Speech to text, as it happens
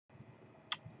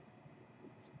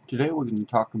Today we're going to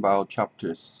talk about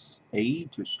Chapter A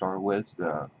to start with.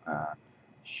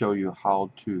 Show you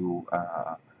how to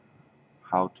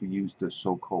use the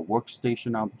so-called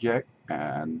workstation object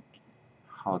and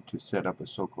how to set up a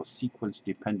so-called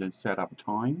sequence-dependent setup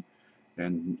time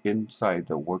and inside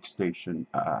the workstation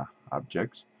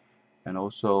objects, and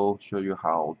also show you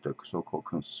how the so-called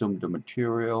consume the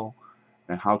material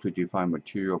and how to define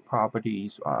material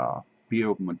properties,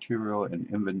 bill of material, and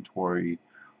inventory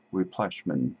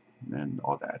replenishment and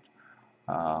all that.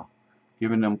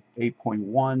 Given them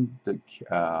 8.1,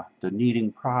 the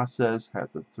kneading process has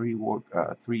a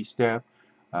three step,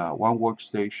 one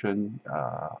workstation,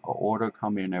 order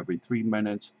come in every 3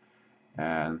 minutes,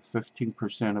 and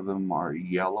 15% of them are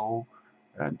yellow,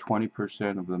 and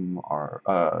 20% of them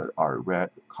are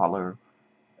red color,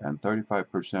 and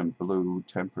 35% blue,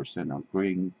 10% are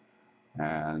green,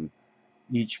 and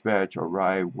each batch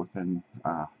arrive within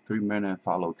 3 minutes,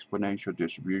 follow exponential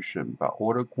distribution, but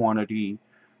order quantity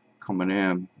coming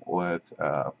in with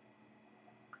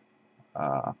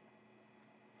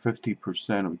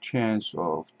 50% of chance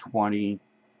of 20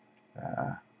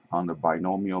 on the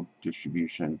binomial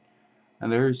distribution.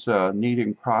 And there's a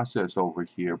kneading process over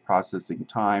here. Processing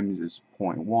time is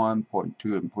 0.1,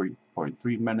 0.2, and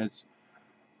 0.3 minutes,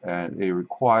 and it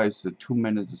requires a 2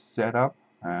 minutes setup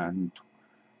and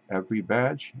every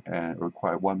batch, and it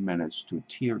requires 1 minute to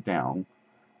tear down,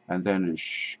 and then it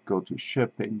go to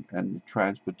shipping and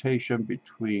transportation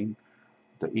between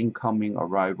the incoming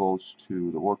arrivals to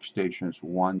the workstations,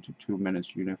 1 to 2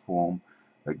 minutes uniform.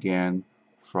 Again,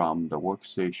 from the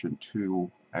workstation to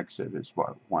exit is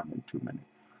about 1 and 2 minutes.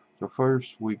 So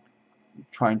first we're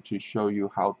trying to show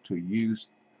you how to use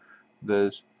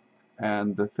this,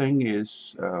 and the thing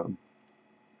is,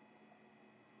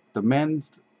 the main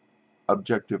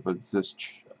objective of this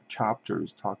chapter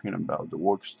is talking about the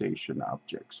workstation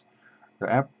objects.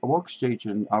 The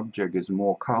workstation object is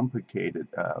more complicated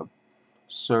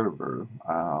server,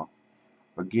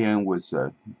 again with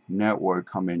a network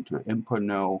coming to input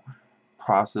node,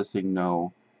 processing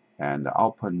node, and the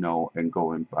output node, and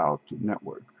going out to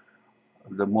network.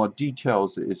 The more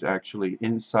details is actually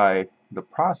inside the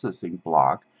processing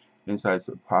block, inside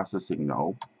the processing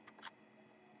node,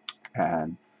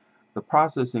 and the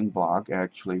processing block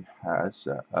actually has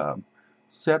a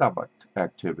setup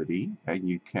activity, and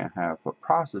you can have a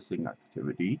processing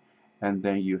activity, and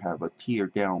then you have a tear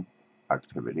down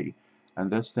activity, and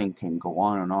this thing can go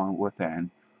on and on within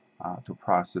to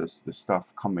process the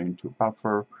stuff coming to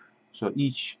buffer. So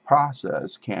each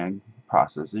process can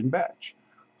process in batch.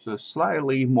 So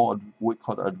slightly more, we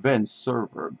call it advanced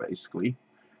server basically.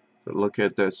 So look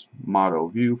at this model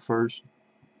view first.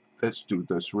 Let's do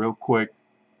this real quick.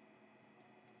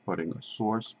 Putting a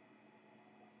source,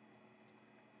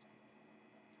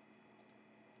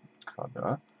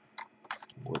 color,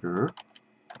 order,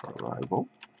 arrival,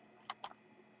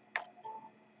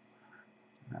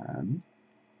 and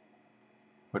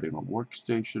putting a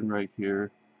workstation right here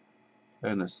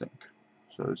and a sink.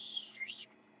 So it's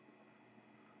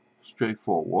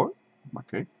straightforward,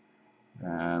 okay,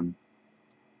 and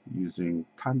using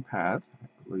time path, I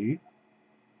believe.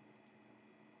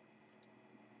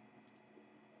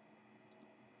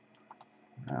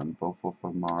 And both of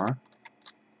them are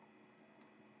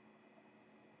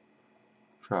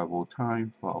travel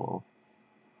time, follow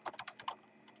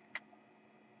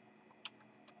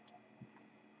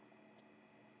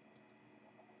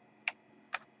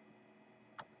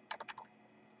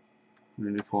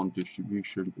uniform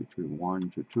distribution between 1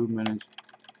 to 2 minutes.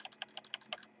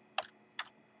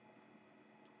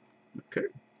 Okay,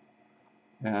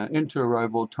 and enter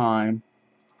arrival time,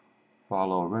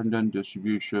 follow random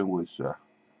distribution with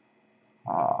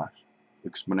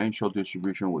exponential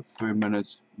distribution with 3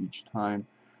 minutes each time,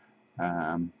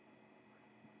 and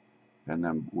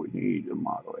then we need the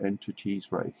model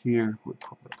entities right here. We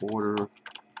call it order.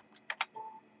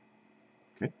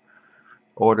 Okay,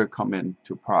 order come in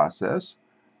to process,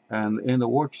 and in the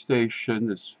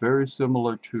workstation it's very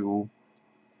similar to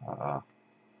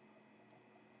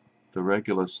the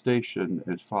regular station.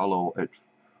 It follow a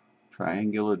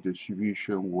triangular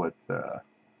distribution with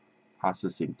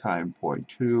processing time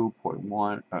 0.2,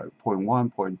 0.1,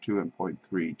 0.1, 0.2, and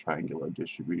 0.3 triangular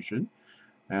distribution,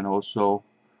 and also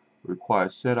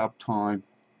requires setup time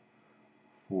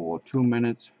for 2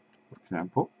 minutes, for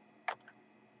example.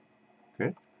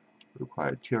 Okay,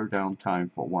 require tear down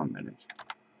time for 1 minute.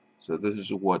 So this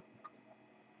is what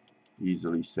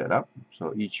easily set up.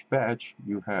 So each batch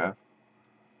you have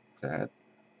that.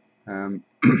 So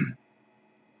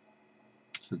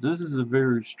this is a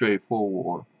very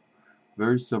straightforward,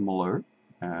 very similar,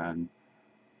 and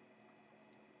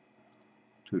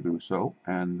to do so.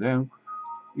 And then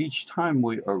each time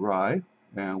we arrive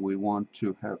and we want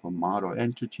to have a model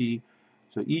entity,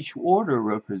 so each order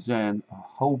represents a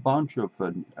whole bunch of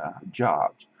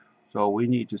jobs. So we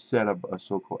need to set up a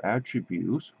so-called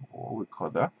attributes, or we call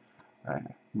that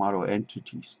model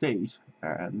entity state,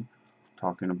 and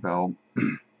talking about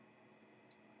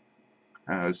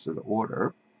as the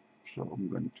order. So I'm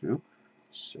going to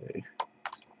say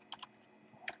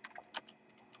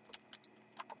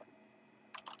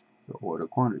the order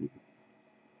quantity.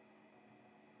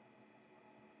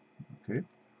 Okay,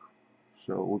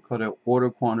 so we'll call it order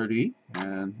quantity,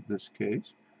 and in this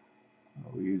case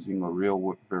we're using a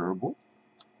real variable.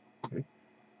 Okay,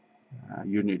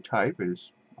 unit type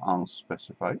is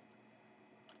unspecified.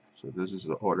 So this is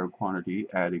the order quantity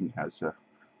adding as a.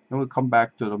 Then we'll come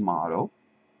back to the model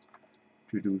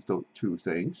to do those two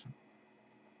things.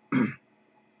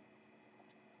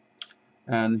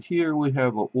 And here we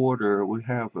have an order. We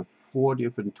have 4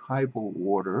 different type of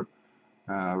order,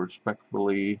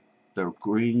 respectively the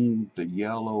green, the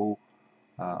yellow,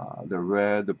 the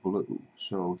red, the blue.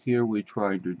 So here we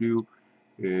try to do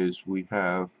is we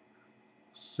have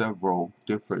several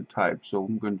different types. So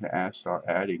I'm going to start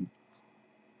adding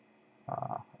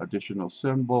additional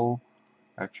symbol.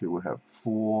 Actually, we have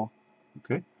 4.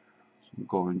 Okay, so I'm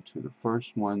going to the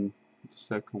first one. The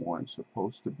second one is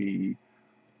supposed to be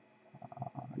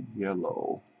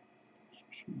yellow.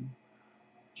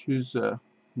 Choose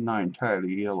not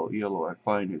entirely yellow. Yellow I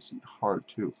find is hard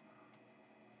too.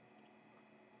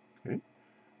 Okay,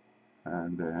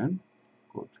 and then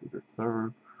go to the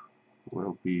third.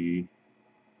 Will be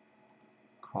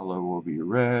color will be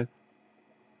red.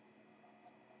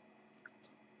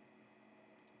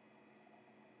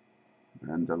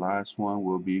 And the last one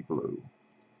will be blue.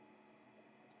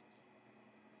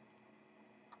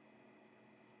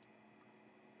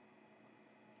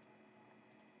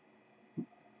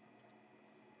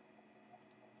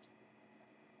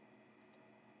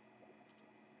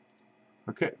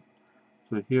 Okay,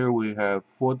 so here we have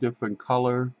 4 different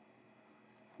color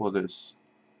for this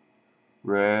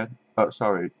red,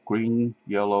 green,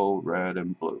 yellow, red,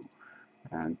 and blue,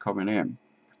 and coming in.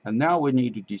 And now we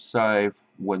need to decide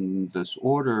when this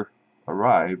order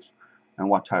arrives and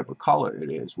what type of color it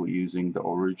is. We're using the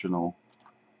original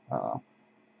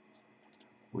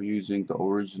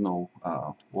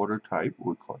order type.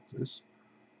 We call this.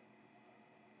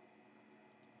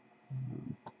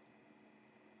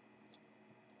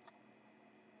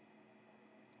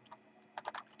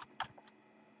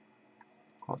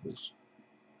 Call this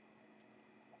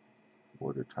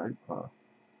order type.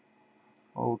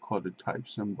 We'll call the type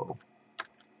symbol,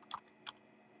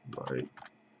 like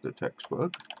the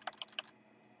textbook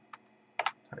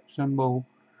type symbol.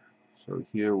 So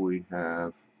here we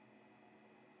have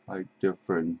 5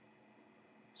 different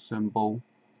symbol.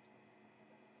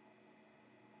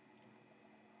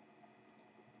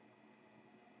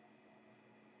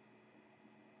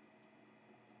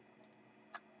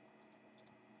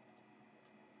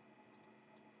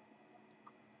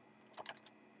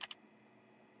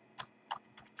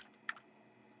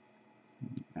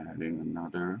 Adding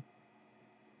another.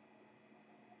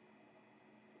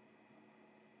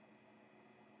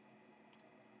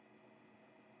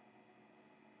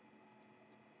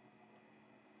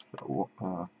 So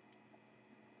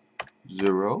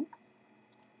 0,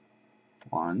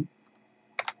 1,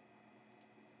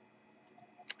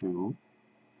 2,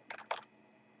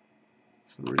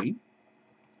 3,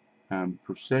 and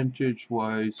percentage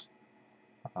wise,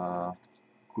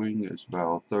 green is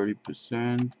about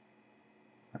 30%,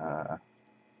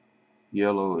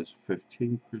 yellow is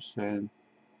 15%,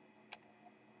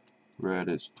 red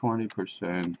is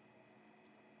 20%,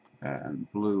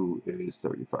 and blue is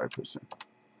 35%.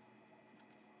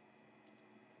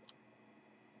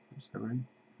 Is that right?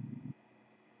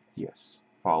 Yes.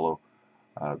 Follow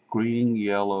green,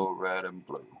 yellow, red, and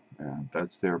blue, and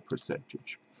that's their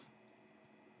percentage.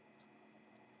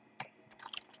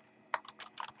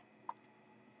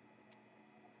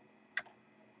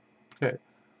 Okay,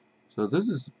 so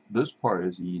this part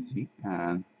is easy,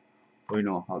 and we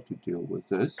know how to deal with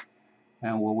this.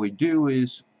 And what we do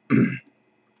is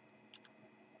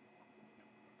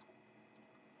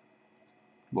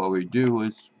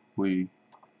we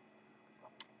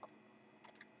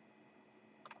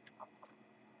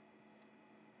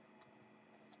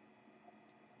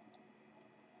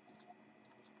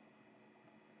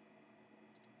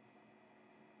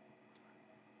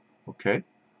okay,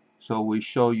 so we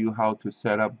show you how to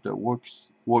set up the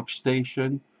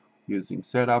workstation using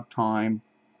setup time,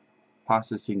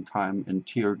 processing time, and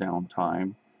tear down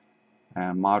time.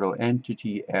 and model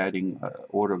entity, adding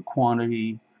order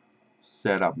quantity,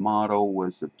 set up model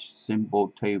with a symbol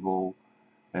table.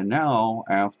 And now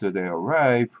after they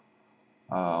arrive,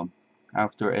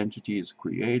 after entity is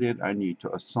created, I need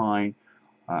to assign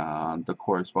the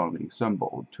corresponding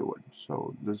symbol to it.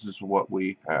 So this is what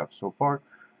we have so far.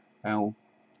 And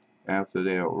after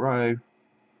they arrive,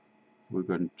 we're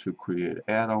going to create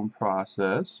add-on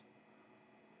process.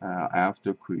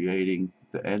 After creating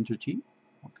the entity,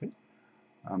 okay,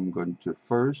 I'm going to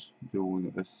first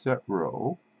doing a set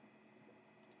row.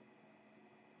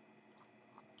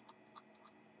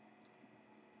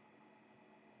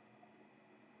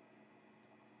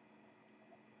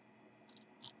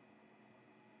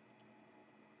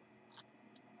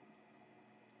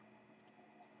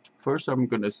 First, I'm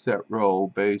going to set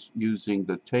row based using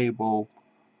the table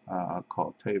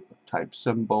called table type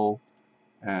symbol,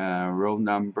 and row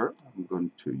number. I'm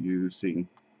going to using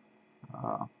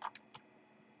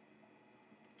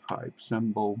type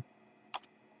symbol,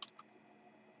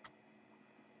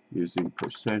 using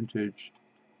percentage,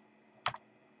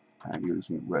 and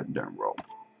using random row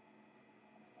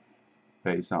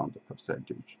based on the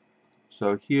percentage.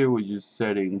 So here we're just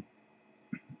setting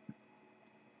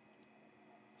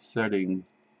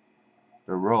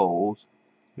the rows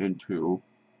into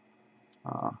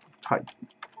type.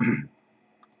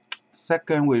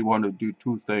 Second, we want to do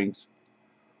two things.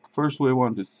 First, we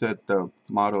want to set the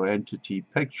model entity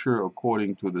picture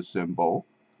according to the symbol.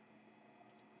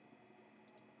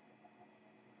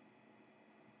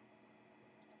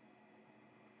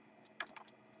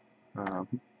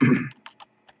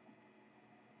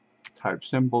 Type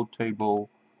symbol table.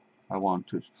 I want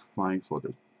to find for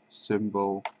the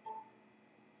symbol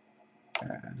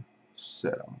and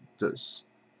set on this.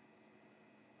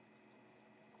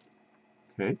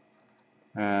 Okay,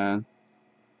 and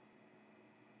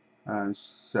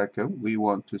second, we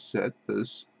want to set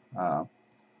this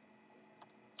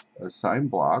assign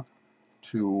block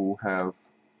to have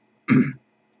an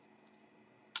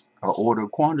order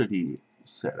quantity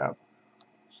set up.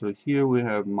 So here we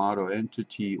have model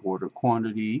entity order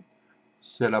quantity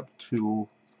set up to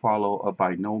follow a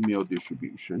binomial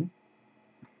distribution.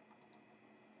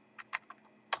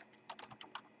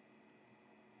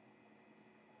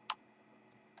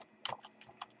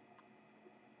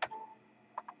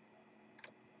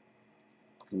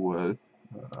 With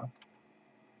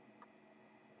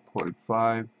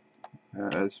 0.5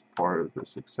 as part of the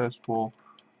successful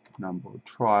number of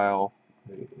trial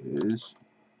is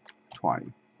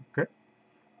 20. Okay.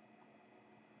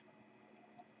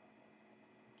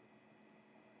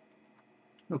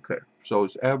 Okay, so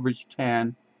it's average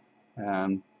 10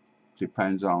 and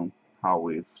depends on how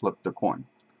we flip the coin.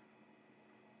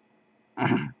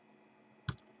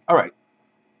 All right,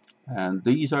 and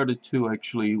these are the two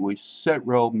actually. We set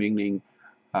row, meaning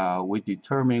we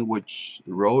determine which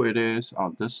row it is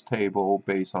on this table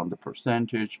based on the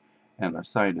percentage and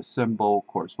assign a symbol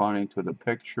corresponding to the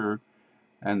picture,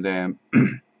 and then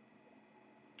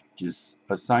just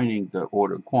assigning the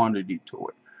order quantity to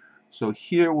it. So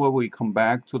here when we come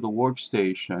back to the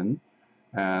workstation,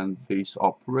 and this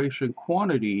operation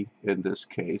quantity in this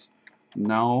case,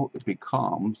 now it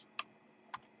becomes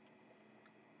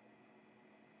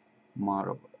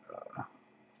model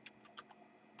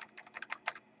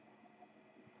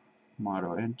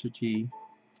entity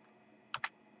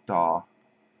dot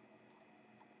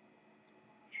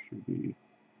should be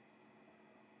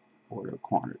order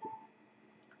quantity.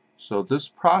 So this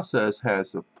process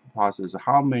has a process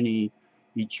how many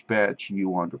each batch you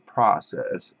want to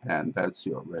process, and that's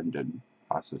your random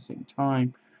processing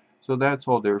time. So that's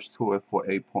all there's to it for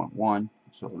 8.1.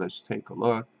 So let's take a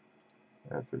look.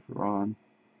 If it's run.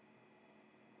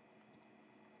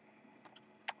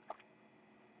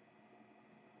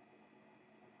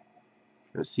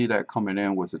 You see that coming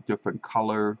in with a different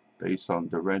color based on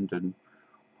the random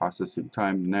processing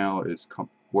time. Now it's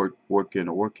working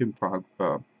a working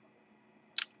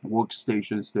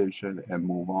workstation station and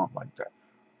move on like that.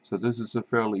 So this is a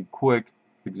fairly quick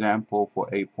example for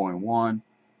 8.1,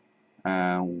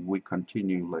 and we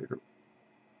continue later.